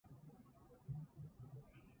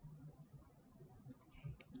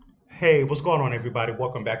Hey, what's going on, everybody?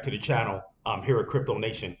 Welcome back to the channel here at Crypto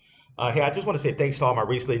Nation. Hey, I just want to say thanks to all my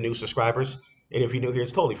recently new subscribers. And if you're new here,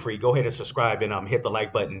 it's totally free. Go ahead and subscribe and hit the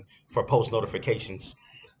like button for post notifications.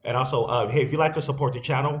 And also, hey, if you'd like to support the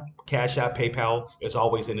channel, Cash App, PayPal is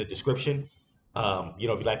always in the description. If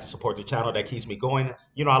you'd like to support the channel, that keeps me going.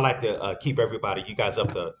 I like to keep everybody, you guys,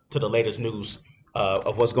 up to the latest news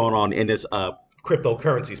of what's going on in this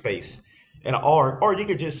cryptocurrency space. And or you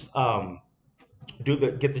could just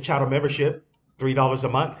get the channel membership, $3 a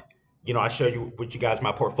month. I show you with you guys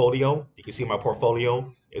my portfolio. You can see my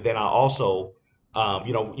portfolio, and then I also,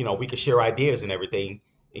 we can share ideas and everything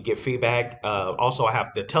and get feedback. Also, I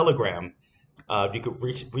have the Telegram. You could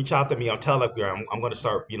reach out to me on Telegram. I'm going to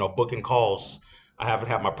start, booking calls. I haven't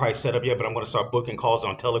had my price set up yet, but I'm going to start booking calls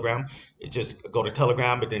on Telegram. Just go to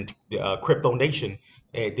Telegram and then Crypto Nation,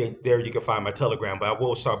 and then there you can find my Telegram. But I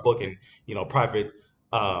will start booking, private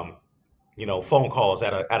um, phone calls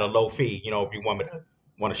at a low fee. If you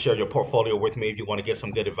want to share your portfolio with me, if you want to get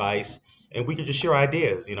some good advice, and we can just share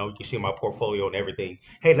ideas. You can see my portfolio and everything.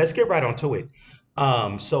 Hey, let's get right onto it.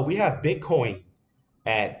 So we have Bitcoin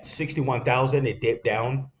at 61,000. It dipped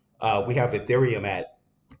down. We have Ethereum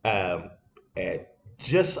um, at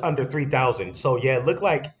just under 3,000. So yeah, it looked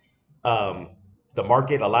like um, the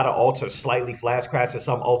market. A lot of alts are slightly flash crashing.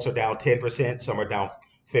 Some alts are down 10%. Some are down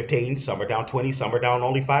 15. Some are down 20. Some are down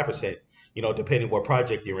only 5%. Depending what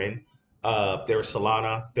project you're in. There's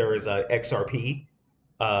Solana. There is XRP.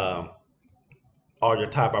 Um, all your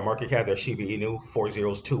top by market cap. There's Shiba Inu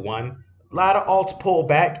 4021. A lot of alts pull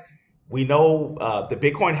back. We know the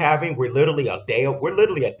Bitcoin halving. We're literally a day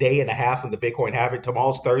and a half in the Bitcoin halving.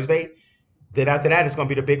 Tomorrow's Thursday. Then after that, it's going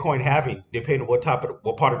to be the Bitcoin halving, depending on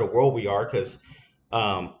what part of the world we are. Because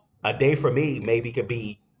a day for me maybe could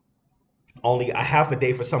be only a half a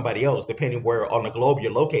day for somebody else, depending where on the globe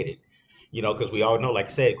you're located. Because we all know, like I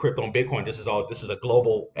said, crypto and Bitcoin, this is a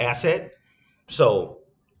global asset. So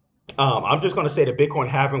I'm just going to say the Bitcoin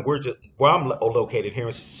halving, we're just where I'm located here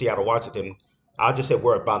in Seattle, Washington. I'll just say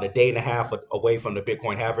we're about a day and a half away from the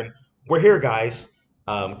Bitcoin halving. We're here, guys.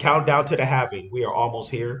 Countdown to the halving. We are almost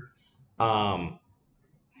here. Um,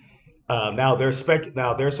 now there's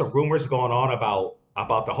some rumors going on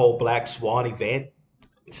about the whole Black Swan event,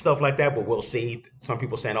 stuff like that, but we'll see. Some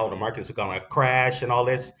people saying, oh, the markets are going to crash and all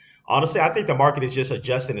this. Honestly, I think the market is just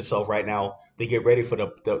adjusting itself right now to get ready for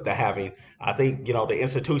the halving. I think, the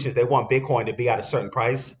institutions, they want Bitcoin to be at a certain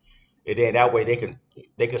price. And then that way they can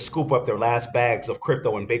scoop up their last bags of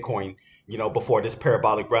crypto and Bitcoin, before this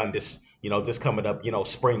parabolic run, this coming up,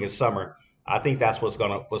 spring and summer. I think that's what's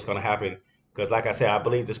gonna happen. Because like I said, I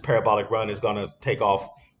believe this parabolic run is gonna take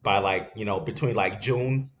off by like, between like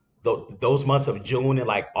June, those months of June and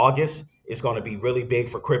like August, it's going to be really big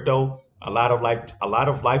for crypto. A lot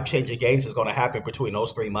of life changing gains is going to happen between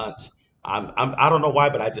those 3 months. I don't know why,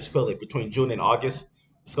 but I just feel it between June and August.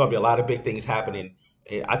 It's going to be a lot of big things happening.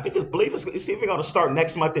 I believe it's even going to start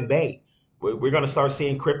next month in May. We're going to start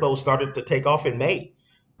seeing crypto started to take off in May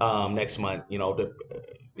next month. The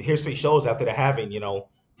history shows after the halving, a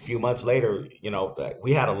few months later, that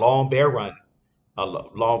we had a long bear run.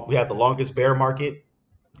 We had the longest bear market.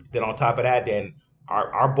 Then on top of that, then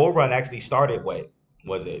our bull run actually started, what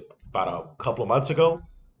was it, about a couple of months ago?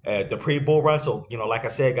 The pre-bull run. So, like I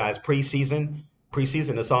said, guys, preseason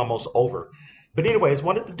is almost over. But anyways,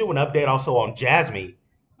 wanted to do an update also on Jasmy.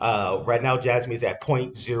 Right now, Jasmy is at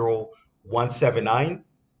 0.0179.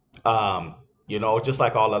 Just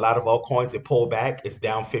like a lot of altcoins, it pulled back. It's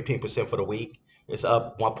down 15% for the week. It's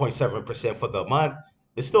up 1.7% for the month.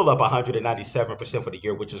 It's still up 197% for the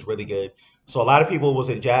year, which is really good. So a lot of people was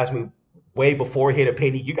in Jasmine way before it hit a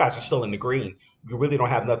penny. You guys are still in the green. You really don't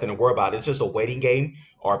have nothing to worry about. It's just a waiting game,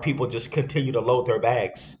 or people just continue to load their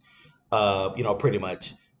bags. Pretty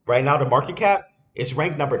much. Right now, the market cap is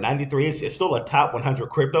ranked number 93. It's still a top 100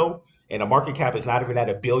 crypto, and the market cap is not even at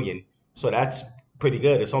a billion. So that's pretty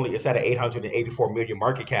good. It's at an 884 million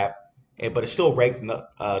market cap, but it's still ranked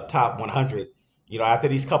top 100. After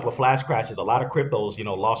these couple of flash crashes, a lot of cryptos,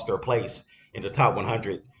 lost their place in the top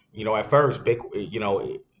 100. At first, big,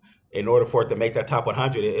 in order for it to make that top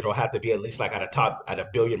 100, it'll have to be at least like at a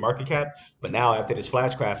billion market cap. But now after this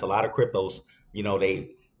flash crash, a lot of cryptos,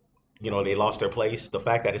 they lost their place. The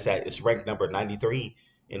fact that it's ranked number 93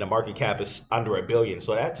 and the market cap is under a billion,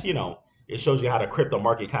 so that's it shows you how the crypto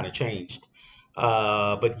market kind of changed.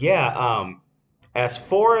 But yeah, as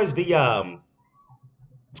far as the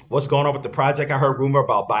what's going on with the project, I heard rumor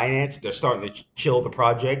about Binance. They're starting to chill the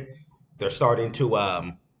project. They're starting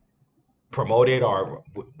to promote it, or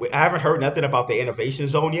I haven't heard nothing about the innovation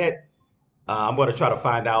zone yet. I'm going to try to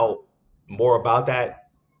find out more about that.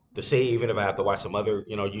 to see, even if I have to watch some other,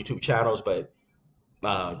 YouTube channels. But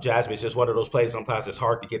Jasmine is just one of those plays. Sometimes it's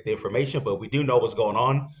hard to get the information, but we do know what's going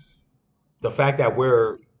on. The fact that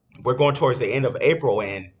we're going towards the end of April,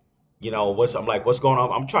 and I'm like, what's going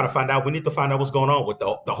on? I'm trying to find out. We need to find out what's going on with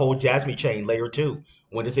the whole Jasmine chain layer two.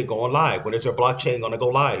 When is it going live? When is their blockchain going to go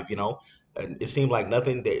live? And it seemed like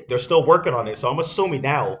nothing. They're still working on it, so I'm assuming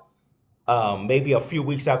now, maybe a few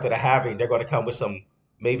weeks after the halving, they're going to come with some.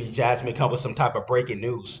 Maybe Jasmine come with some type of breaking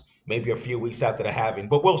news. Maybe a few weeks after the halving,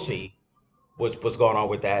 but we'll see what's going on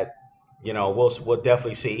with that. We'll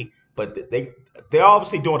definitely see. But they're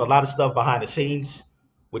obviously doing a lot of stuff behind the scenes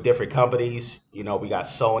with different companies. We got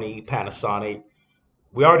Sony, Panasonic.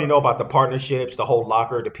 We already know about the partnerships, the whole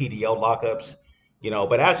locker, the PDL lockups.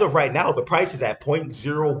 But as of right now, the price is at point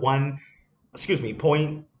zero one. Excuse me,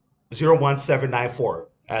 0.01794.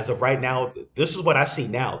 As of right now, this is what I see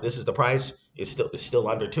now. This is the price. It's still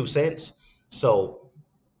under 2 cents. So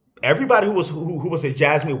everybody who was in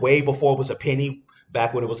Jasmine way before it was a penny,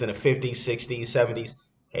 back when it was in the 50s, 60s, 70s.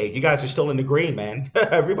 Hey, you guys are still in the green, man.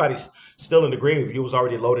 Everybody's still in the green. If you was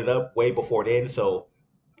already loaded up way before then, so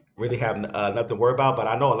really have nothing to worry about. But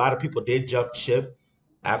I know a lot of people did jump ship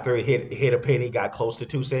after it hit a penny, got close to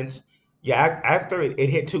 2 cents. Yeah, after it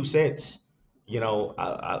hit 2 cents, a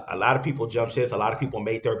lot of people jumped ships. A lot of people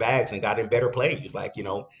made their bags and got in better plays. Like,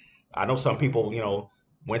 I know some people,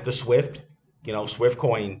 went to Swift. Swift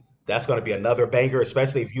coin. That's going to be another banger,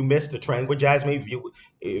 especially if you missed the train with Jasmine. If you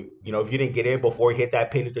didn't get in before it hit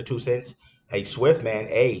that penny to 2 cents. Hey, Swift, man.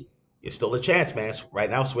 Hey, it's still a chance, man. Right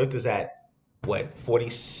now, Swift is at what,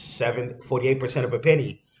 47, 48% of a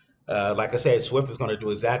penny. Like I said, Swift is going to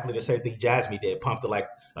do exactly the same thing Jasmine did, pumped to like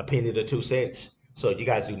a penny to 2 cents. So you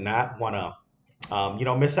guys do not want to,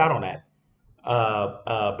 miss out on that.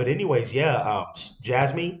 But anyways, yeah,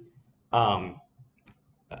 Jasmine, um,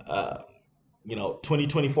 uh,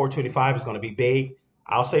 2024, 25 is going to be big.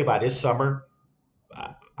 I'll say by this summer.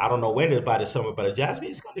 I don't know when it's by this summer, but Jasmine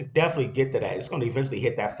is going to definitely get to that. It's going to eventually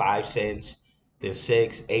hit that 5 cents, then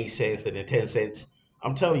 6, 8 cents, and then 10 cents.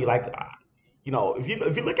 I'm telling you, like, if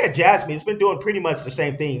you look at Jasmine, it's been doing pretty much the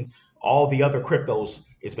same thing all the other cryptos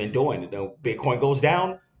it's been doing. Bitcoin goes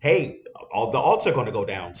down, hey, all the alts are going to go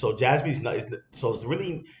down. So so it's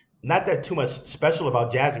really not that too much special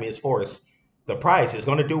about Jasmine as far as the price. It's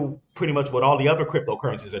going to do pretty much what all the other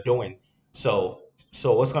cryptocurrencies are doing. So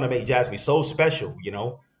what's going to make Jasmine so special,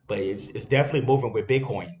 But it's definitely moving with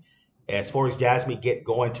Bitcoin. As far as Jasmine get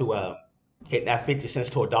going to hitting that 50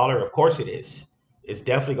 cents to a dollar, of course it is. It's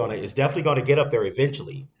definitely gonna get up there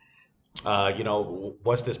eventually.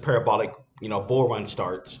 Once this parabolic bull run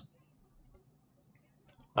starts.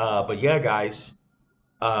 But yeah, guys,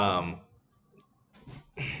 um,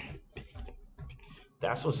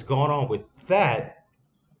 that's what's going on with that.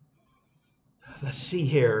 Let's see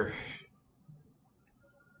here.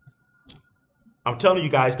 I'm telling you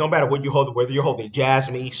guys, no matter what you hold, whether you're holding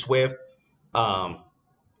Jasmine, Swift, um,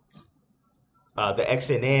 the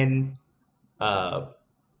XNN, uh,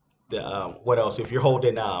 what else? If you're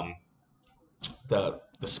holding the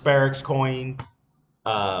Sparix coin,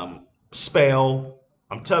 Spell.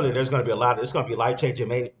 I'm telling you, there's going to be a lot. It's going to be life changing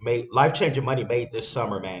money made this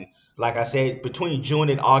summer, man. Like I said, between June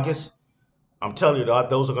and August, I'm telling you,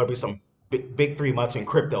 those are going to be some big 3 months in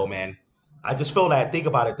crypto, man. I just feel that. Think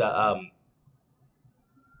about it.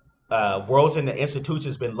 The worlds and the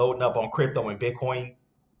institutions been loading up on crypto and Bitcoin.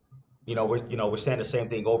 We're saying the same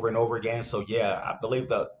thing over and over again. So yeah, I believe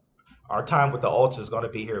that our time with the alts is going to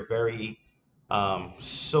be here very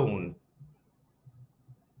soon.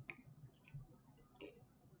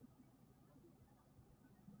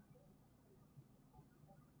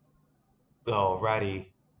 Alrighty,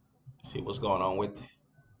 see what's going on with.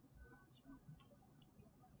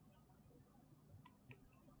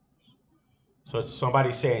 So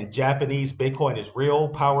somebody saying Japanese Bitcoin is real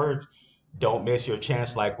powered. Don't miss your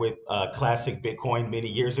chance, like with classic Bitcoin many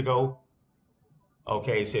years ago.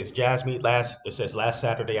 Okay, it says Jasmine last. It says last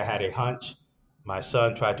Saturday I had a hunch. My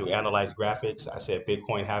son tried to analyze graphics. I said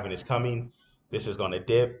Bitcoin halving is coming. This is gonna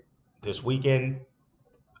dip this weekend.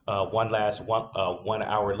 One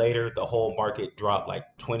hour later, the whole market dropped like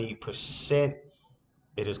 20%.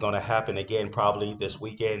 It is gonna happen again probably this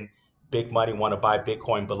weekend. Big money want to buy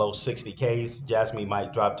Bitcoin below 60Ks. Jasmine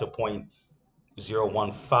might drop to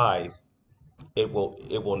 0.015. It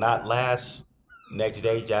will not last. Next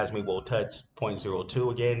day, Jasmine will touch zero point zero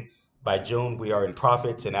 0.02 again. By June, we are in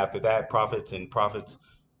profits, and after that, profits and profits,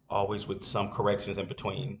 always with some corrections in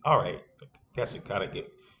between. All right, guess you kind of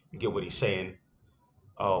get what he's saying.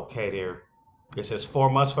 Okay, there. It says 4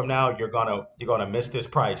 months from now, you're gonna miss this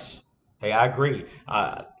price. Hey, I agree.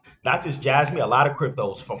 not just Jasmy, a lot of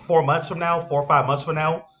cryptos from 4 months from now, 4 or 5 months from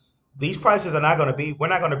now, these prices are not going to be, we're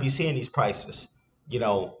not going to be seeing these prices, you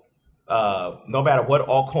know, no matter what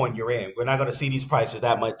altcoin you're in, we're not going to see these prices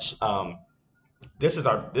that much. This is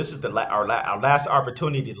our last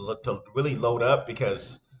opportunity to look to really load up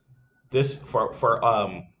because this for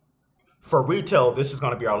retail, this is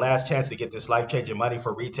going to be our last chance to get this life changing money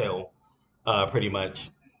for retail, pretty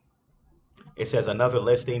much. It says another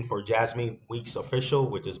listing for Jasmine Weeks Official,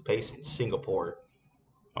 which is based in Singapore.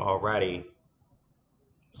 Alrighty.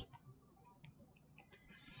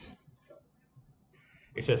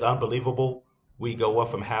 It says unbelievable. We go up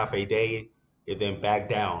from half a day and then back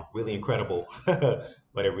down. Really incredible.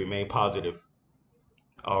 But it remained positive.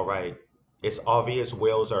 All right. It's obvious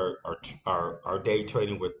whales are day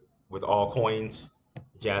trading with all coins,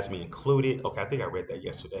 Jasmine included. Okay, I think I read that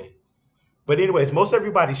yesterday. But anyways, most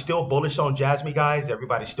everybody's still bullish on Jasmine, guys.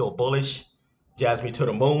 Everybody's still bullish. Jasmine to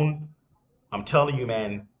the moon. I'm telling you,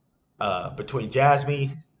 man, between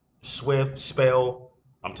Jasmine, Swift, Spell,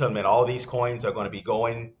 I'm telling you, man, all these coins are going to be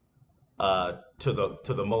going to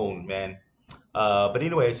the moon, man. But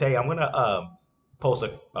anyways, hey, I'm gonna post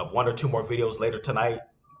a one or two more videos later tonight.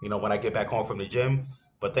 When I get back home from the gym.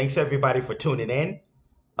 But thanks everybody for tuning in.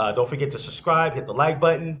 Don't forget to subscribe, hit the like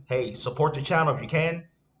button. Hey, support the channel if you can.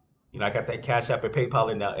 I got that Cash App and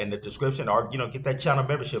PayPal in the description, or get that channel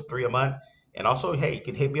membership 3 a month. And also, hey, you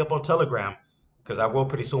can hit me up on Telegram because I will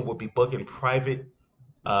pretty soon will be booking private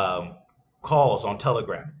um, calls on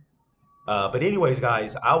Telegram. But anyways,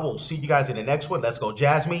 guys, I will see you guys in the next one. Let's go,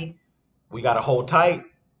 Jasmine. We got to hold tight.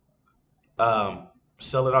 Um,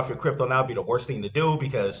 Selling off your crypto now be the worst thing to do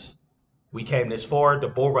because we came this far. The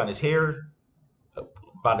bull run is here.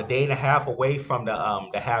 About a day and a half away from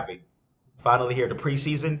the halving. Finally here, the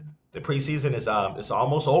preseason. The preseason is it's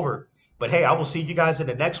almost over. But hey, I will see you guys in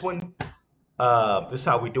the next one. This is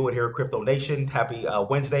how we do it here at Crypto Nation. Happy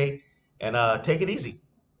Wednesday, and take it easy.